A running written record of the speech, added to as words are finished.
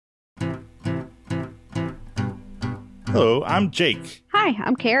Hello, I'm Jake. Hi,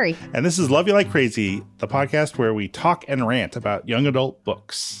 I'm Carrie. And this is Love You Like Crazy, the podcast where we talk and rant about young adult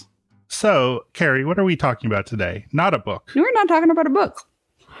books. So, Carrie, what are we talking about today? Not a book. No, we're not talking about a book.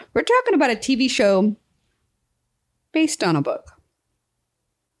 We're talking about a TV show based on a book.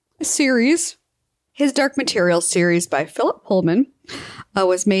 A series. His Dark Materials series by Philip Pullman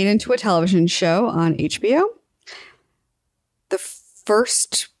was made into a television show on HBO. The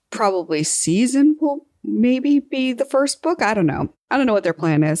first probably season will maybe be the first book. I don't know. I don't know what their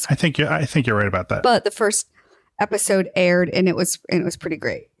plan is. I think you're right about that. But the first episode aired and it was pretty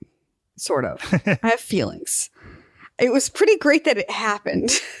great. Sort of. I have feelings. It was pretty great that it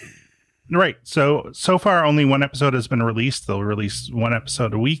happened. Right. So far only one episode has been released. They'll release one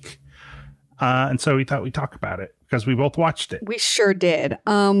episode a week. And so we thought we'd talk about it because we both watched it. We sure did.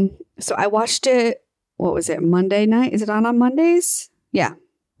 So I watched it, what was it, Monday night? Is it on Mondays? Yeah.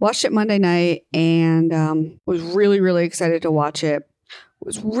 Watched it Monday night and was really, really excited to watch it.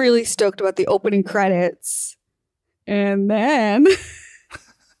 Was really stoked about the opening credits. And then...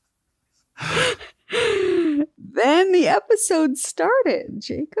 then the episode started,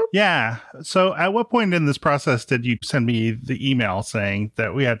 Jacob. Yeah. So at what point in this process did you send me the email saying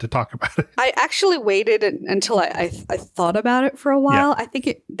that we had to talk about it? I actually waited until I thought about it for a while. Yeah. I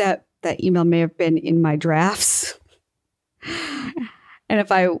think that email may have been in my drafts. And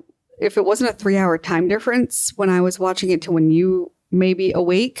if it wasn't a 3-hour time difference when I was watching it to when you may be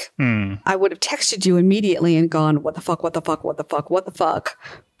awake, I would have texted you immediately and gone, what the fuck, what the fuck, what the fuck, what the fuck,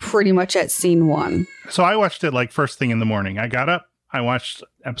 pretty much at scene 1. So I watched it like first thing in the morning. I got up, I watched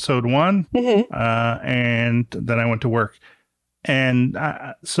episode 1, and then I went to work. And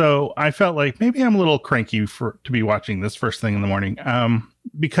so I felt like maybe I'm a little cranky to be watching this first thing in the morning,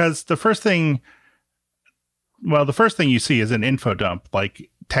 because the first thing you see is an info dump, like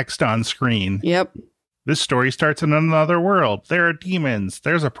text on screen. Yep. This story starts in another world. There are demons.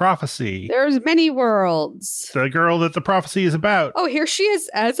 There's a prophecy. There's many worlds. The girl that the prophecy is about. Oh, here she is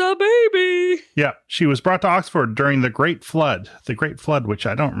as a baby. Yeah. She was brought to Oxford during the Great Flood. The Great Flood, which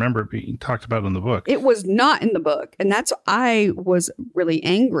I don't remember being talked about in the book. It was not in the book. And that's I was really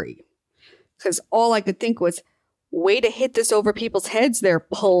angry. Because all I could think was, way to hit this over people's heads there,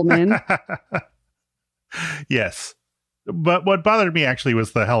 Pullman. Yes. But what bothered me actually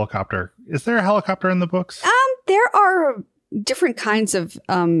was the helicopter. Is there a helicopter in the books? There are different kinds of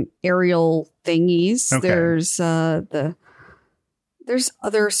aerial thingies. Okay. There's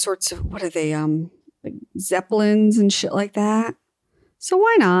other sorts of, what are they? Like Zeppelins and shit like that. So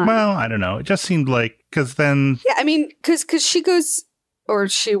why not? Well, I don't know. It just seemed like, because then... Yeah, I mean, because she goes, or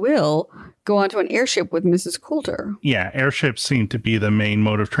she will, go onto an airship with Mrs. Coulter. Yeah, airships seem to be the main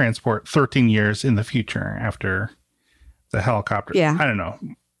mode of transport 13 years in the future after... the helicopter. Yeah. I don't know.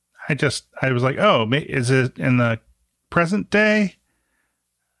 I was like, oh, is it in the present day?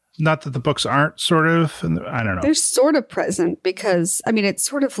 Not that the books aren't sort of, I don't know. They're sort of present because, I mean, it's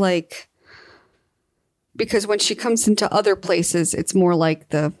sort of like, because when she comes into other places, it's more like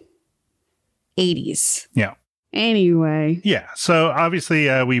the 80s. Yeah. Anyway. Yeah. So obviously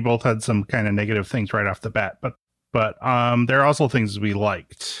we both had some kind of negative things right off the bat, but there are also things we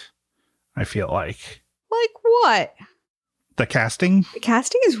liked, I feel like. Like what? The casting? The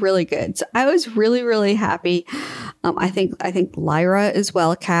casting is really good. So I was really, really happy. I think Lyra is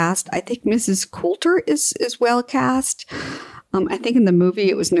well cast. I think Mrs. Coulter is well cast. I think in the movie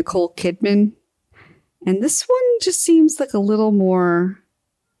it was Nicole Kidman. And this one just seems like a little more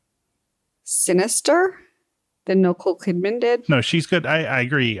sinister than Nicole Kidman did. No, she's good. I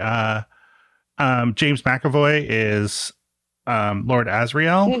agree. James McAvoy is Lord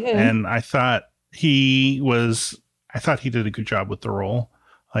Asriel, and I thought he did a good job with the role.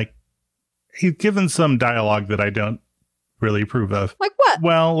 Like, he's given some dialogue that I don't really approve of. Like what?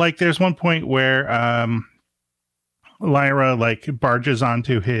 Well, like there's one point where Lyra like barges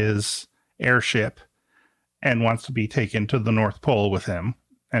onto his airship and wants to be taken to the North Pole with him,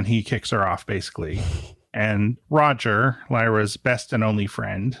 and he kicks her off basically. And Roger, Lyra's best and only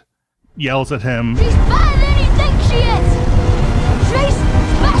friend, yells at him. She's better than you think she is! She's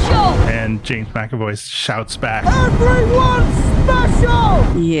special! And James McAvoy shouts back, Everyone's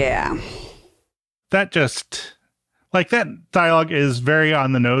special! Yeah. That just, like, that dialogue is very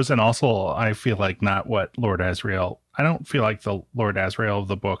on the nose, and also I feel like not what Lord Asriel, I don't feel like the Lord Asriel of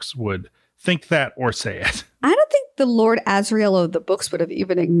the books would think that or say it. I don't think the Lord Asriel of the books would have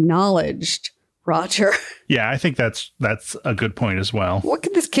even acknowledged Roger. Yeah, I think that's a good point as well. What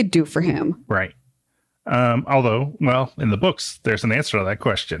could this kid do for him? Right. Although, well, in the books, there's an answer to that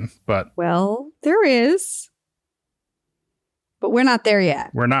question, but... Well, there is. But we're not there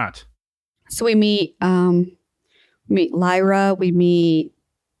yet. We're not. So we meet We meet Lyra, we meet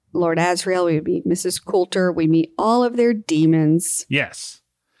Lord Asriel, we meet Mrs. Coulter, we meet all of their demons. Yes.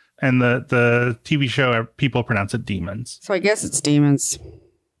 And the TV show, people pronounce it demons. So I guess it's demons.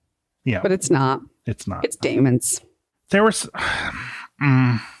 Yeah. But it's not. It's not. It's demons. There was...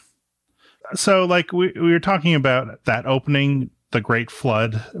 So, like, we were talking about that opening, the Great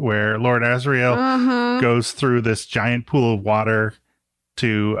Flood, where Lord Asriel goes through this giant pool of water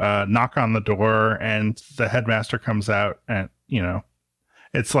to knock on the door, and the headmaster comes out, and, you know,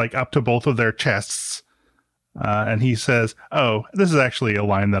 it's like up to both of their chests. And he says, "Oh, this is actually a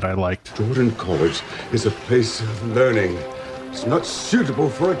line that I liked. Jordan College is a place of learning. It's not suitable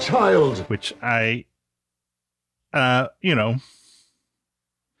for a child." Which I, you know,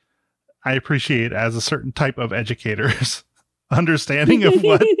 I appreciate as a certain type of educator's understanding of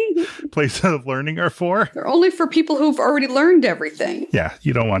what places of learning are for. They're only for people who've already learned everything. Yeah,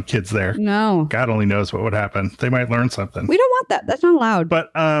 you don't want kids there. No. God only knows what would happen. They might learn something. We don't want that. That's not allowed.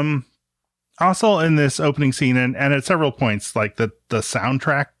 But also in this opening scene, and at several points, like the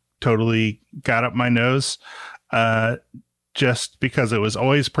soundtrack totally got up my nose. Just because it was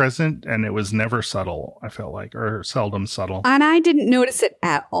always present and it was never subtle, I felt like, or seldom subtle. And I didn't notice it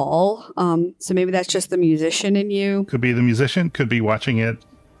at all. So maybe that's just the musician in you. Could be the musician, could be watching it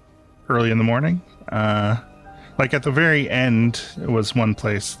early in the morning. Like at the very end, it was one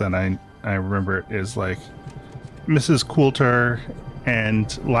place that I remember it is like Mrs. Coulter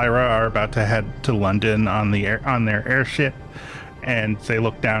and Lyra are about to head to London on their airship. And they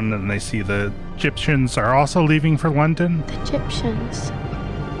look down and they see the Egyptians are also leaving for London. The Egyptians?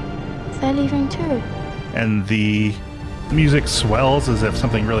 They're leaving too. And the music swells as if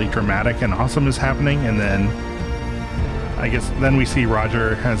something really dramatic and awesome is happening. And then I guess then we see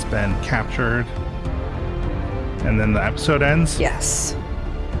Roger has been captured. And then the episode ends. Yes.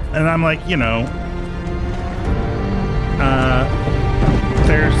 And I'm like, you know,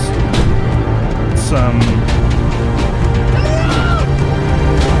 there's some...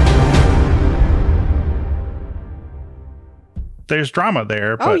 There's drama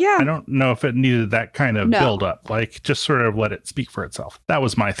there, but I don't know if it needed that kind of build up. Like, just sort of let it speak for itself. That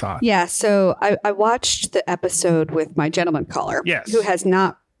was my thought. Yeah, so I watched the episode with my gentleman caller. Yes. Who has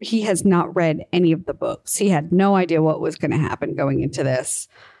not read any of the books. He had no idea what was going to happen going into this.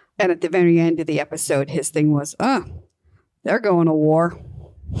 And at the very end of the episode, his thing was, they're going to war.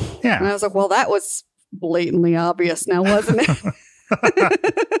 Yeah. And I was like, well, that was blatantly obvious now, wasn't it?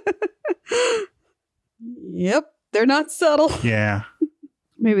 Yep. They're not subtle. Yeah.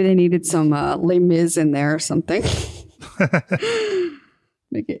 Maybe they needed some Les Mis in there or something.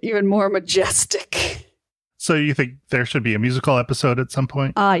 Make it even more majestic. So you think there should be a musical episode at some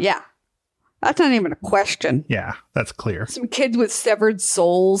point? Yeah. That's not even a question. Yeah, that's clear. Some kids with severed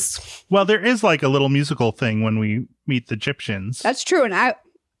souls. Well, there is like a little musical thing when we meet the Egyptians. That's true. And I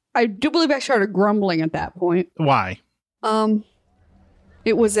do believe I started grumbling at that point. Why?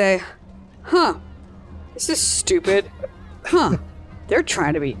 It was this is stupid. They're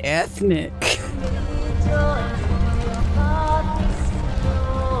trying to be ethnic.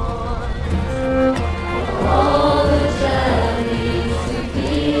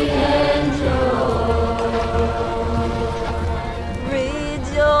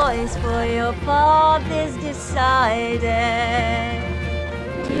 Rejoice, for your path is decided.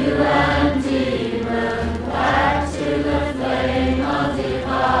 You and demon back to the flame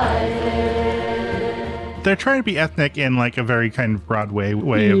undivided. They're trying to be ethnic in like a very kind of Broadway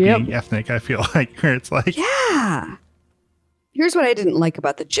way of being ethnic, I feel like, where it's like... Yeah. Here's what I didn't like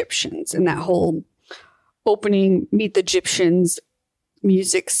about the Egyptians and that whole opening Meet the Egyptians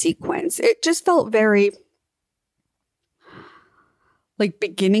music sequence. It just felt very like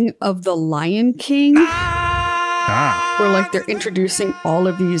beginning of The Lion King. Where like they're introducing all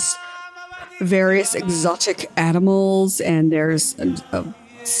of these various exotic animals and there's a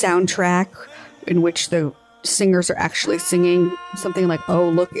soundtrack in which the singers are actually singing something like, oh,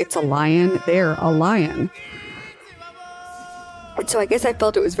 look, it's a lion. They're a lion. And so I guess I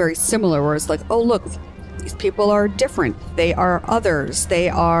felt it was very similar, where it's like, oh, look, these people are different. They are others. They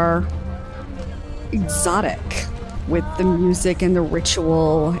are exotic with the music and the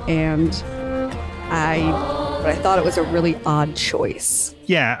ritual. And I thought it was a really odd choice.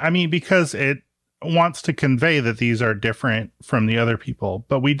 Yeah, I mean, because it wants to convey that these are different from the other people,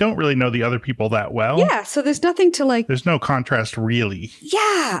 but we don't really know the other people that well. Yeah, so there's nothing to like... There's no contrast, really.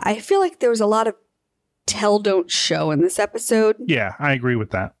 Yeah, I feel like there was a lot of tell, don't show in this episode. Yeah, I agree with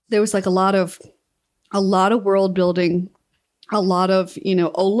that. There was like a lot of world building, a lot of,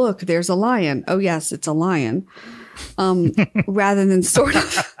 oh, look, there's a lion. Oh, yes, it's a lion. Rather than sort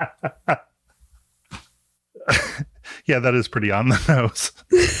of... Yeah, that is pretty on the nose.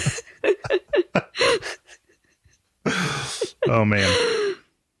 Oh, man.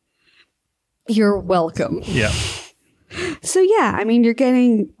 You're welcome. Yeah. So, yeah, I mean, you're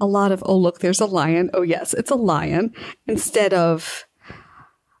getting a lot of, oh, look, there's a lion. Oh, yes, it's a lion. Instead of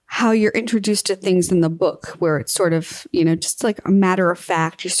how you're introduced to things in the book where it's sort of, just like a matter of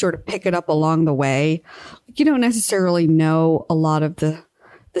fact, you sort of pick it up along the way. You don't necessarily know a lot of the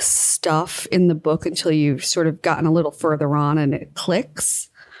stuff in the book until you've sort of gotten a little further on and it clicks.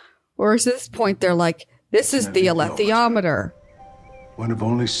 Whereas at this point, they're like, this is the alethiometer. One of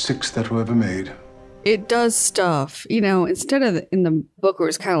only 6 that were ever made. It does stuff, instead of in the book where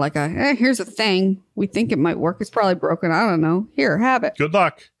it's kind of like here's a thing. We think it might work. It's probably broken. I don't know. Here, have it. Good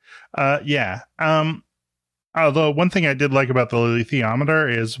luck. Yeah. Although one thing I did like about the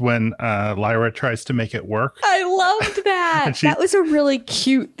alethiometer is when Lyra tries to make it work. I loved that. That was a really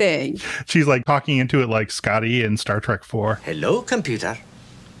cute thing. She's like talking into it like Scotty in Star Trek 4. Hello, computer.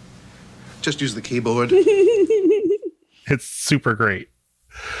 Just use the keyboard. It's super great.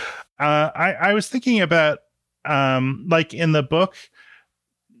 I was thinking about, like in the book,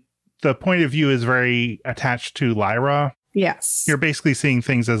 the point of view is very attached to Lyra. Yes. You're basically seeing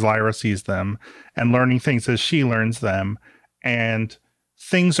things as Lyra sees them and learning things as she learns them. And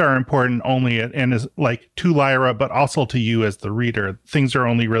things are important only to Lyra, but also to you as the reader. Things are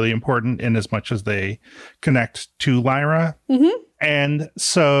only really important in as much as they connect to Lyra. Mm-hmm. And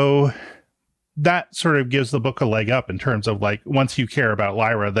so that sort of gives the book a leg up in terms of like, once you care about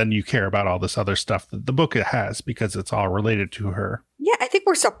Lyra, then you care about all this other stuff that the book has because it's all related to her. Yeah, I think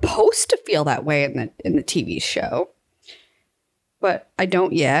we're supposed to feel that way in the TV show, but I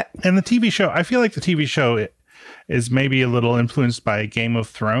don't yet. And the TV show, I feel like the TV show is maybe a little influenced by Game of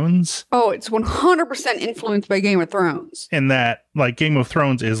Thrones. Oh, it's 100% influenced by Game of Thrones. In that, like, Game of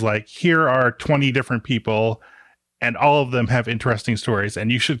Thrones is like, here are 20 different people and all of them have interesting stories,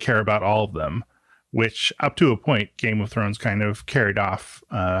 and you should care about all of them, which up to a point, Game of Thrones kind of carried off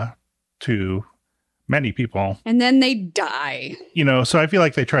to many people. And then they die. So I feel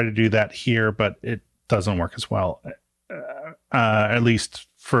like they try to do that here, but it doesn't work as well. At least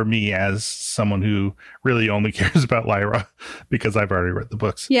for me as someone who really only cares about Lyra because I've already read the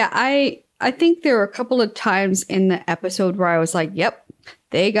books. Yeah, I think there were a couple of times in the episode where I was like, yep,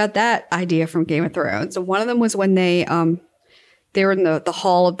 they got that idea from Game of Thrones. And one of them was when they were in the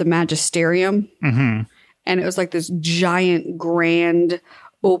hall of the Magisterium. Mm-hmm. And it was like this giant, grand,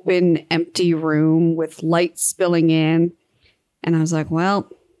 open, empty room with light spilling in. And I was like, well,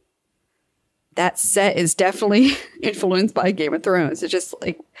 that set is definitely influenced by Game of Thrones. It's just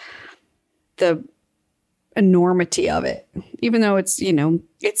like the enormity of it. Even though it's,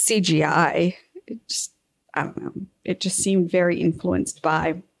 it's CGI. I don't know. It just seemed very influenced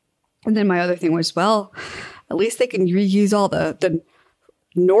by. And then my other thing was, well, at least they can reuse all the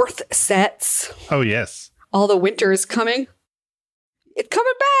North sets. Oh, yes. All the winter is coming. It's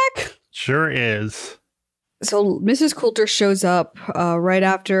coming back. Sure is. So Mrs. Coulter shows up right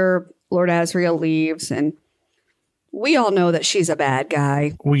after Lord Asriel leaves, and we all know that she's a bad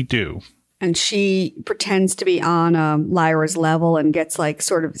guy. We do. And she pretends to be on Lyra's level and gets like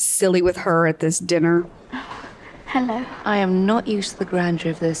sort of silly with her at this dinner. Hello. I am not used to the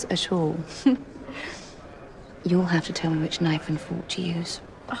grandeur of this at all. You'll have to tell me which knife and fork to use.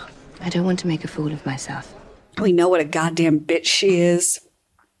 I don't want to make a fool of myself. We know what a goddamn bitch she is.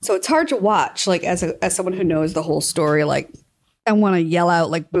 So it's hard to watch, like, as someone who knows the whole story. Like, I want to yell out,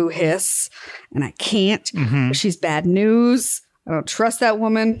 like, boo hiss, and I can't. Mm-hmm. She's bad news. I don't trust that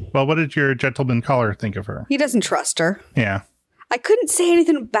woman. Well, what did your gentleman caller think of her? He doesn't trust her. Yeah. I couldn't say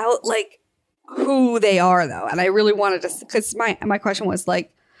anything about, like, who they are, though. And I really wanted to, because my question was,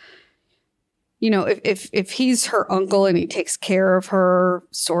 like, if he's her uncle and he takes care of her,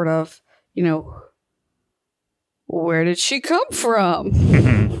 sort of, where did she come from?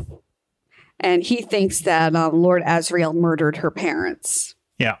 Mm-hmm. And he thinks that Lord Asriel murdered her parents.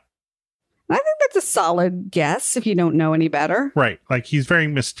 Yeah. And I think that's a solid guess if you don't know any better. Right. Like, he's very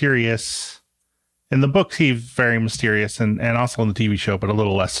mysterious. In the books, he's very mysterious, and also in the TV show, but a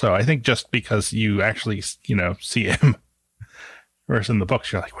little less so. I think just because you actually, see him. Whereas in the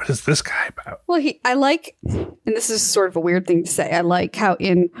books, you're like, what is this guy about? Well, I like, and this is sort of a weird thing to say, I like how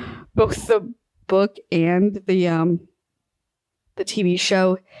in both the book and the TV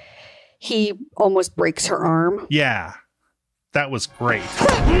show, he almost breaks her arm. Yeah, that was great.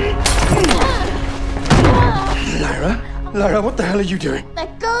 Lyra, what the hell are you doing?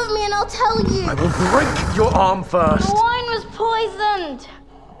 Let go of me and I'll tell you. I will break your arm first. The wine was poisoned.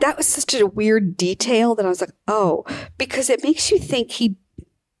 That was such a weird detail that I was like, oh, because it makes you think he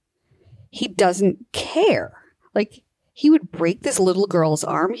doesn't care. Like, he would break this little girl's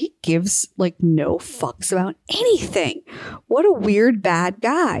arm. He gives like no fucks about anything. What a weird bad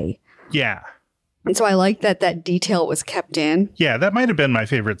guy. Yeah. And so I like that detail was kept in. Yeah, that might have been my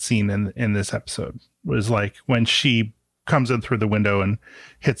favorite scene in this episode. Was like when she comes in through the window and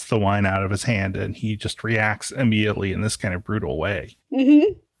hits the wine out of his hand, and he just reacts immediately in this kind of brutal way.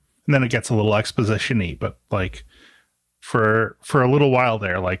 Mm-hmm. And then it gets a little exposition-y, but like for a little while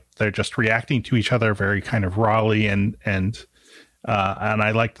there, like they're just reacting to each other very kind of rawly, and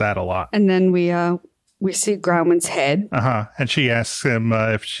I liked that a lot. And then we see Grauman's head. And she asks him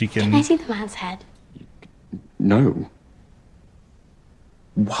if she can. Can I see the man's head? No.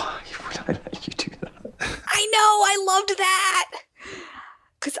 Why would I let you do that? I know, I loved that.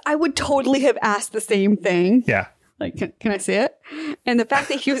 Because I would totally have asked the same thing. Yeah. Like, can I see it? And the fact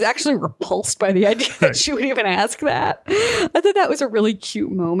that he was actually repulsed by the idea that she would even ask that. I thought that was a really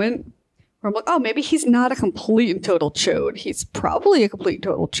cute moment. Where I'm like, oh, maybe he's not a complete and total chode. He's probably a complete and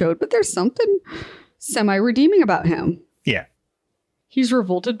total chode, but there's something semi-redeeming about him. Yeah. He's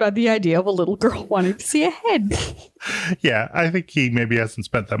revolted by the idea of a little girl wanting to see a head. Yeah, I think he maybe hasn't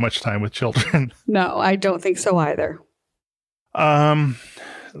spent that much time with children. No, I don't think so either.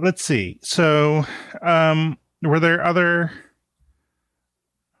 Let's see. So, were there other...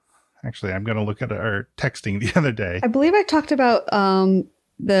 Actually, I'm going to look at our texting the other day. I believe I talked about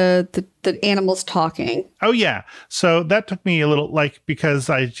the animals talking. Oh, yeah. So that took me a little, like, because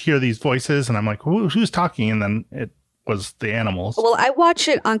I hear these voices and I'm like, who's talking? And then it was the animals. Well, I watch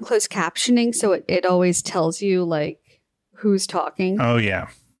it on closed captioning, so it always tells you, like, who's talking. Oh, yeah.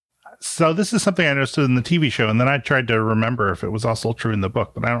 So this is something I noticed in the TV show, and then I tried to remember if it was also true in the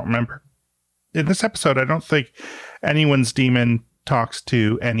book, but I don't remember. In this episode, I don't think anyone's demon talks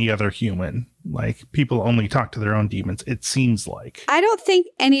to any other human. Like, people only talk to their own demons, it seems like. I don't think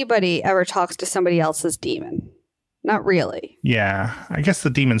anybody ever talks to somebody else's demon. Not really. Yeah. I guess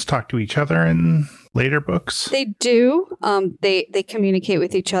the demons talk to each other in later books. They do. They communicate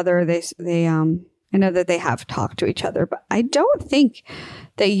with each other. They I know that they have talked to each other, but I don't think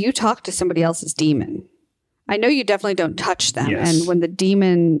that you talk to somebody else's demon. I know you definitely don't touch them. Yes. And when the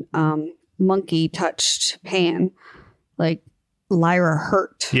demon monkey touched Pan, like, Lyra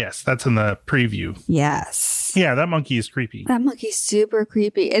hurt. Yes, that's in the preview. Yes. Yeah, that monkey is creepy. That monkey's super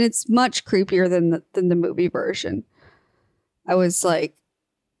creepy, and it's much creepier than the movie version. I was like,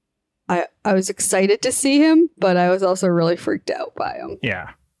 I was excited to see him, but I was also really freaked out by him.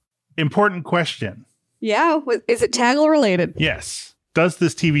 Yeah. Important question. Yeah, is it Taggle related? Yes. Does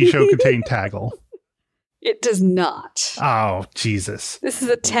this TV show contain Taggle? It does not. Oh, Jesus. This is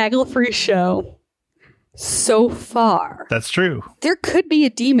a Taggle-free show. So far. That's true. There could be a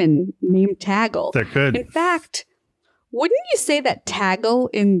demon named Taggle. There could. In fact, wouldn't you say that Taggle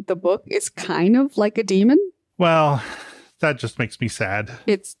in the book is kind of like a demon? Well, that just makes me sad.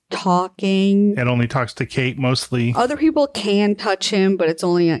 It's talking. It only talks to Kate mostly. Other people can touch him, but it's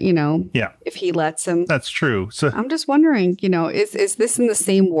only, yeah, if he lets him. That's true. So I'm just wondering, is this in the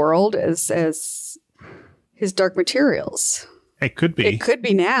same world as his Dark Materials? it could be. It could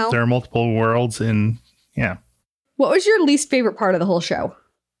be now. There are multiple worlds in, yeah. What was your least favorite part of the whole show?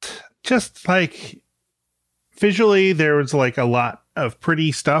 Just like visually, there was like a lot of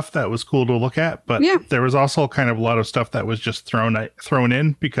pretty stuff that was cool to look at, but Yeah. there was also kind of a lot of stuff that was just thrown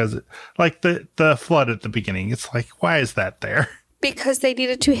in because, like the flood at the beginning, it's like, why is that there? Because they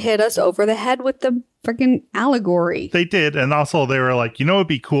needed to hit us over the head with the freaking allegory. They did, and also they were like, it'd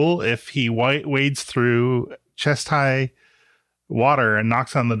be cool if he wades through chest high water and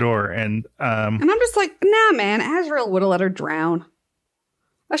knocks on the door, and And I'm just like, nah, man, Asriel would have let her drown.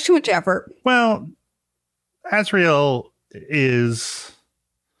 That's too much effort. well, Asriel is,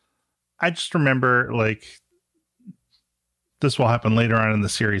 I just remember, like, this will happen later on in the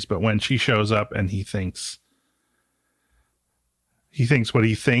series, but when she shows up and he thinks what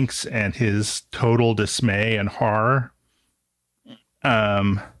he thinks, and his total dismay and horror,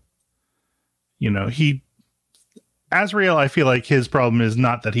 Asriel, I feel like his problem is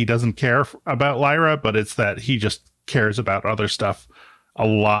not that he doesn't care about Lyra, but it's that he just cares about other stuff a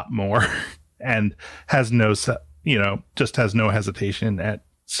lot more and has no hesitation at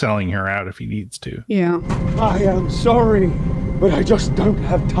selling her out if he needs to. Yeah. I am sorry, but I just don't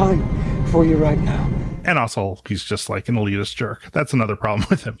have time for you right now. And also, he's just like an elitist jerk. That's another problem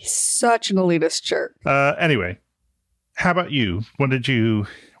with him. He's such an elitist jerk. Anyway, how about you? What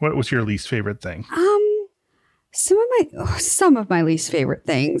was your least favorite thing? Some of my least favorite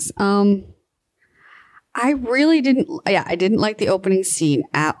things. I really didn't like the opening scene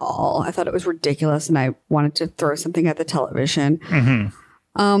at all. I thought it was ridiculous and I wanted to throw something at the television.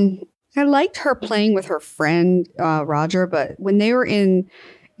 Mm-hmm. I liked her playing with her friend Roger, but when they were in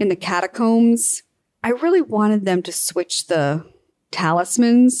the catacombs, I really wanted them to switch the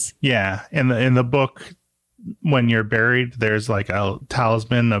talismans. Yeah, in the book, when you're buried, there's like a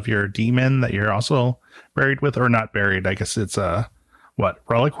talisman of your demon that you're also buried with, or not buried. I guess it's a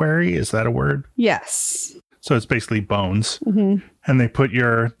reliquary? Is that a word? Yes. So it's basically bones, and they put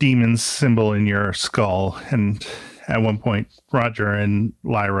your demon's symbol in your skull. And at one point, Roger and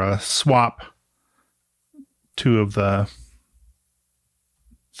Lyra swap two of the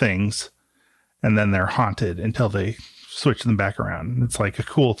things, and then they're haunted until they switch them back around. It's like a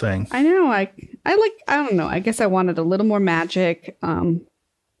cool thing. I know. I don't know. I guess I wanted a little more magic, and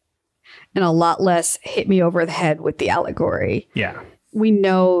a lot less hit me over the head with the allegory. Yeah. We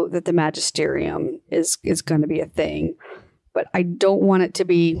know that the Magisterium is going to be a thing, but I don't want it to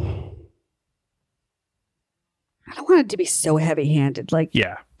be. I don't want it to be so heavy-handed. Like,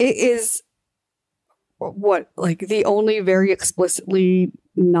 yeah, it is. Like the only very explicitly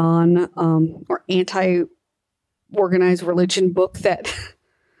non or anti-organized religion book that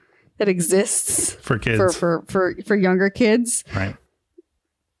exists for kids for younger kids, right?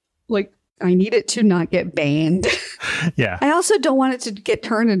 Like, I need it to not get banned. Yeah. I also don't want it to get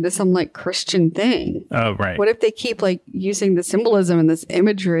turned into some like Christian thing. Oh, right. What if they keep like using the symbolism and this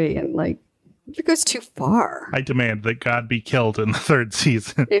imagery and like if it goes too far? I demand that God be killed in the 3rd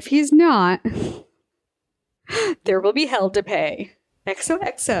season. If he's not, there will be hell to pay.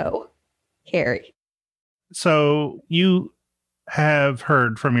 XOXO. Carrie. So you have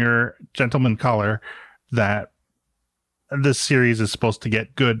heard from your gentleman caller that this series is supposed to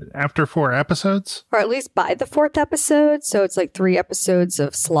get good after 4 episodes? Or at least by the 4th episode. So it's like 3 episodes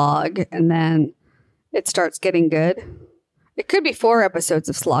of slog and then it starts getting good. It could be 4 episodes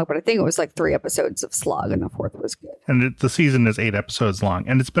of slog, but I think it was like 3 episodes of slog and the 4th was good. And the season is 8 episodes long,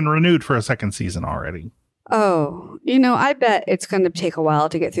 and it's been renewed for a 2nd season already. Oh, I bet it's going to take a while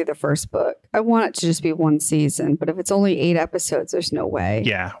to get through the first book. I want it to just be 1 season, but if it's only 8 episodes, there's no way.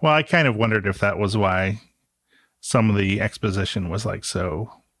 Yeah. Well, I kind of wondered if that was why some of the exposition was like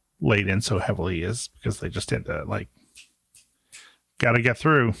so laid in so heavily, is because they just had to like gotta get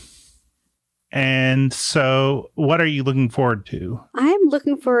through. And so what are you looking forward to? I'm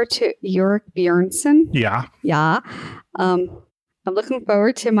looking forward to Yorick Bjornsson. Yeah. I'm looking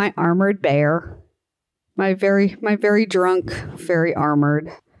forward to my armored bear. My very drunk, very armored,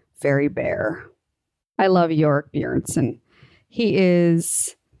 very bear. I love Yorick Bjornsson. He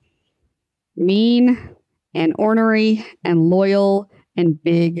is mean and ornery and loyal and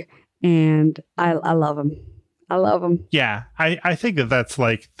big, and I love him. I love him. Yeah, I think that's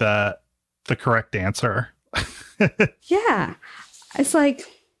like the correct answer. Yeah, it's like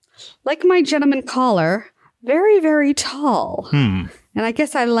my gentleman caller, very, very tall. And I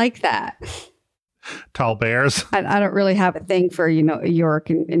guess I like that. Tall bears. I don't really have a thing for Yorick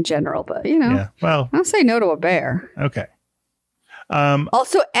in general, but Yeah, well, I'll say no to a bear. Okay.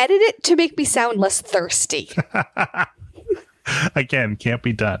 Also, edit it to make me sound less thirsty. Again, can't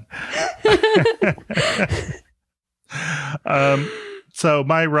be done. So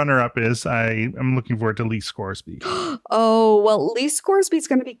my runner-up is I'm looking forward to Lee Scoresby. Oh, well, Lee Scoresby's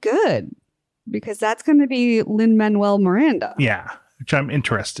going to be good because that's going to be Lin-Manuel Miranda. Yeah, which I'm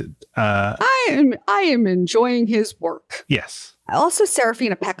interested. I am enjoying his work. Yes. Also,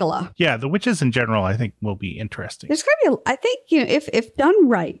 Serafina Pekkala. Yeah, the witches in general, I think, will be interesting. There's going to be, I think, if done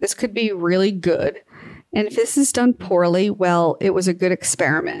right, this could be really good. And if this is done poorly, well, it was a good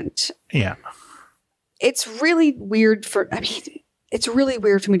experiment. Yeah. It's really weird it's really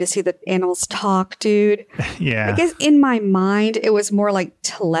weird for me to see the animals talk, dude. Yeah. I guess in my mind, it was more like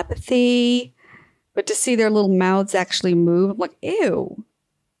telepathy, but to see their little mouths actually move, I'm like, ew.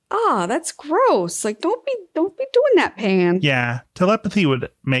 That's gross. Like, don't be doing that, Pan. Yeah. Telepathy would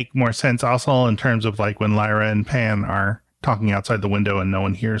make more sense also in terms of like when Lyra and Pan are talking outside the window and no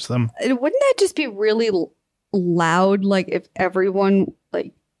one hears them. Wouldn't that just be really loud? Like if everyone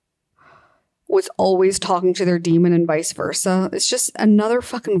like was always talking to their demon and vice versa. It's just another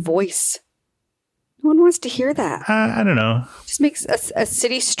fucking voice. No one wants to hear that. I don't know. It just makes a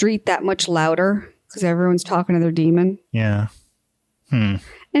city street that much louder because everyone's talking to their demon. Yeah. And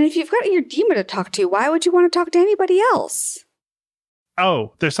if you've got your demon to talk to, why would you want to talk to anybody else?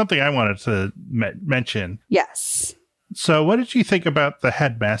 Oh, there's something I wanted to mention. Yes. So what did you think about the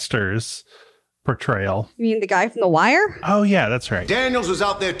headmaster's portrayal? You mean the guy from The Wire? Oh, yeah, that's right. Daniels was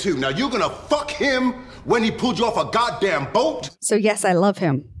out there too. Now you're gonna fuck him when he pulled you off a goddamn boat? So yes, I love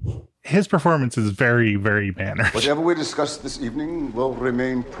him. His performance is very, very mannered. Whatever we discuss this evening will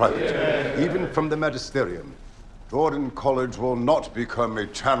remain private, even from the magisterium. Thornton College will not become a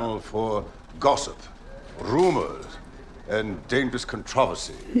channel for gossip, rumors, and dangerous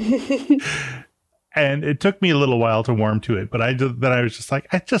controversy. And it took me a little while to warm to it, but I was just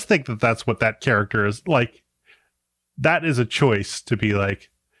like, I just think that that's what that character is like. That is a choice to be like,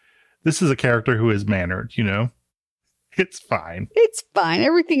 this is a character who is mannered, you know? It's fine. It's fine.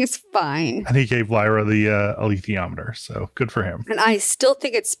 Everything is fine. And he gave Lyra the alethiometer, so good for him. And I still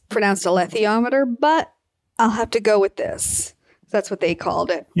think it's pronounced alethiometer, but I'll have to go with this. That's what they called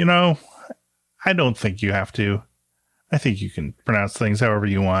it. You know, I don't think you have to. I think you can pronounce things however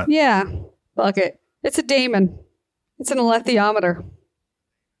you want. Yeah. Fuck it. It's a daemon. It's an alethiometer.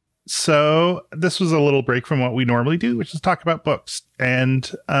 So this was a little break from what we normally do, which is talk about books. And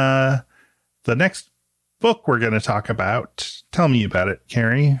the next book we're going to talk about, tell me about it,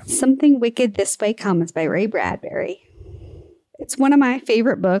 Carrie. Something Wicked This Way Comes by Ray Bradbury. It's one of my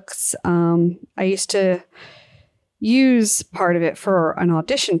favorite books. I used to use part of it for an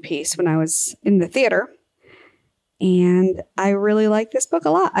audition piece when I was in the theater. And I really like this book a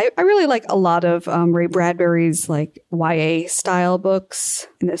lot. I really like a lot of Ray Bradbury's like YA style books.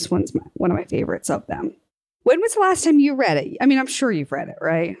 And this one's one of my favorites of them. When was the last time you read it? I mean, I'm sure you've read it,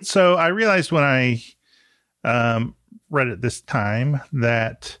 right? So I realized when I read it this time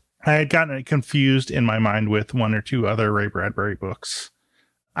that I had gotten it confused in my mind with one or two other Ray Bradbury books.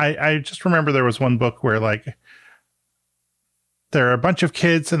 I just remember there was one book where like there are a bunch of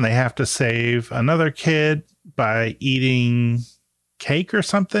kids and they have to save another kid by eating cake or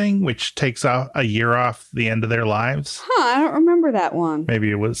something, which takes a year off the end of their lives. Huh, I don't remember that one.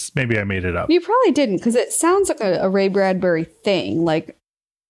 Maybe I made it up. You probably didn't, because it sounds like a Ray Bradbury thing, like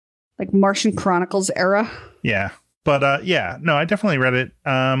Martian Chronicles era. Yeah. But yeah, no, I definitely read it.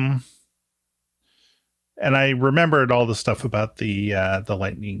 And I remembered all the stuff about the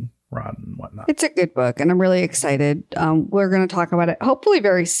lightning rod and whatnot. It's a good book, and I'm really excited. We're going to talk about it hopefully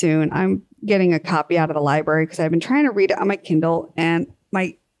very soon. I'm getting a copy out of the library because I've been trying to read it on my Kindle, and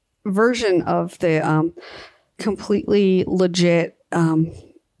my version of the completely legit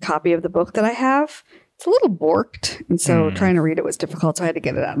copy of the book that I have, it's a little borked, and so trying to read it was difficult, so I had to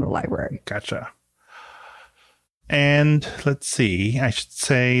get it out of the library. Gotcha. And let's see, I should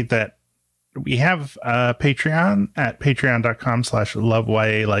say that we have a Patreon at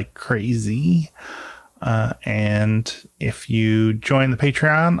patreon.com/loveyalikeCrazy. And if you join the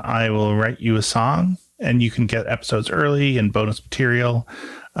Patreon, I will write you a song and you can get episodes early and bonus material.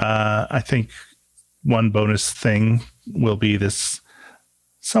 I think one bonus thing will be this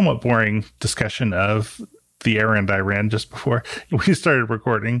somewhat boring discussion of the errand I ran just before we started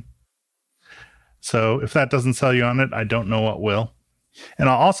recording. So if that doesn't sell you on it, I don't know what will. And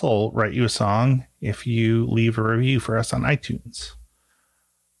I'll also write you a song if you leave a review for us on iTunes.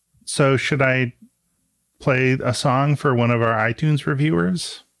 So should I play a song for one of our iTunes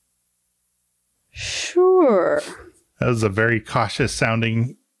reviewers? Sure. That was a very cautious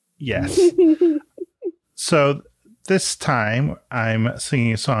sounding yes. So this time I'm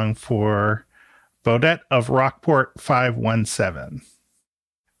singing a song for Bodette of Rockport 517.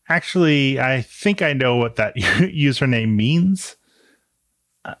 Actually, I think I know what that username means.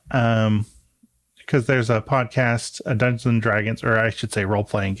 Because there's a podcast, a Dungeons and Dragons, or I should say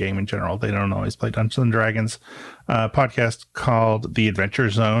role-playing game in general. They don't always play Dungeons and Dragons. Podcast called The Adventure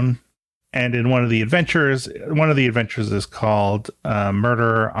Zone. And in one of the adventures is called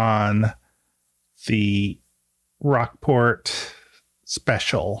Murder on the Rockport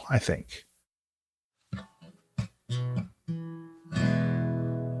Special, I think.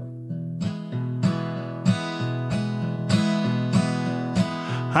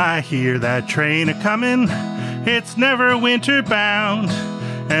 I hear that train a-comin', it's never winter bound,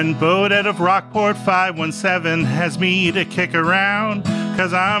 and Bodette of Rockport 517 has me to kick around,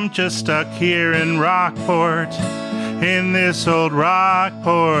 'cause I'm just stuck here in Rockport, in this old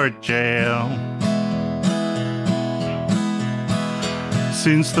Rockport jail.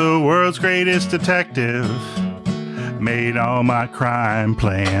 Since the world's greatest detective made all my crime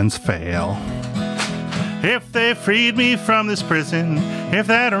plans fail. If they freed me from this prison, if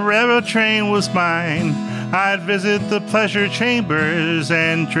that railroad train was mine, I'd visit the pleasure chambers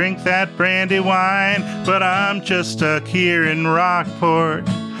and drink that brandy wine. But I'm just stuck here in Rockport,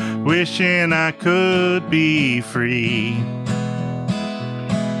 wishing I could be free.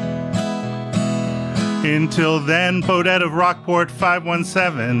 Until then, Bodette of Rockport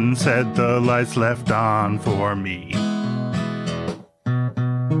 517 said the lights left on for me.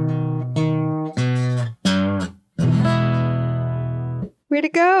 Way to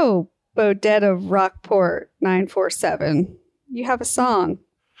go, Bodette of Rockport 947. You have a song.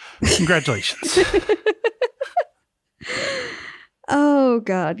 Congratulations. Oh,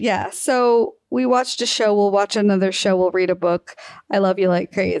 God. Yeah. So we watched a show. We'll watch another show. We'll read a book. I love you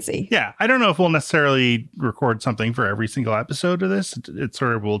like crazy. Yeah. I don't know if we'll necessarily record something for every single episode of this. It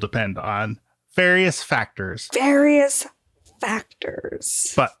sort of will depend on various factors.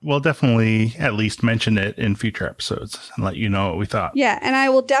 But we'll definitely at least mention it in future episodes and let you know what we thought. Yeah. And I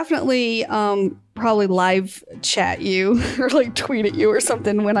will definitely probably live chat you or like tweet at you or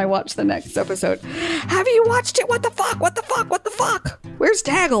something when I watch the next episode. Have you watched it? What the fuck? What the fuck? What the fuck? Where's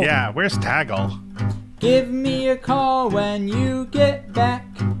Taggle? Yeah. Where's Taggle? Give me a call when you get back.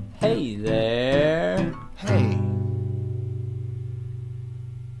 Hey there. Hey.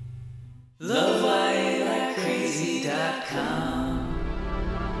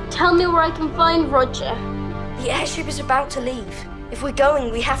 Tell me where I can find Roger. The airship is about to leave. If we're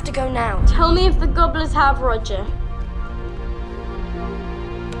going, we have to go now. Tell me if the gobblers have Roger.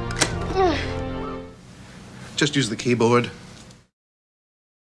 Just use the keyboard.